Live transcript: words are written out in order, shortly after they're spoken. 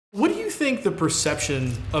What do you think the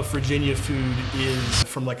perception of Virginia food is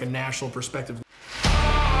from like a national perspective?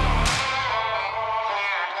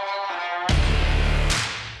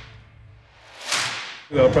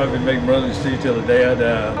 I'll probably make brothers tea till the day I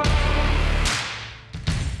die.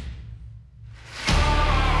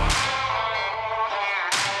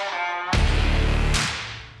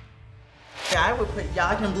 I would put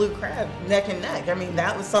yock and blue crab neck and neck. I mean,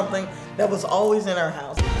 that was something that was always in our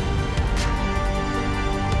house.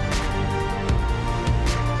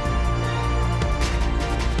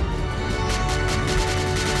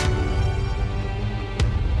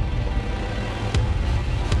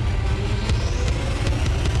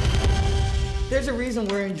 There's a reason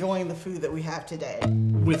we're enjoying the food that we have today.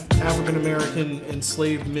 With African-American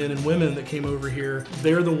enslaved men and women that came over here,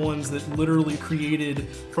 they're the ones that literally created,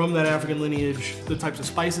 from that African lineage, the types of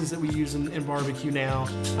spices that we use in barbecue now.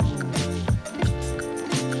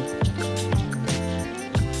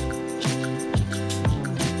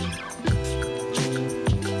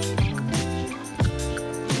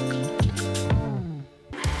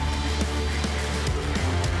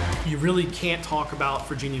 You really can't talk about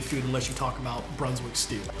Virginia food unless you talk about Brunswick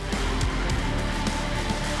stew.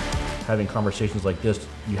 Having conversations like this,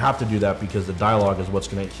 you have to do that because the dialogue is what's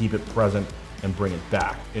going to keep it present and bring it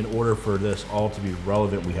back. In order for this all to be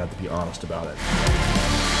relevant, we have to be honest about it.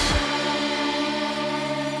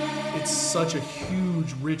 It's such a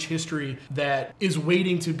huge, rich history that is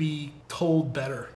waiting to be told better.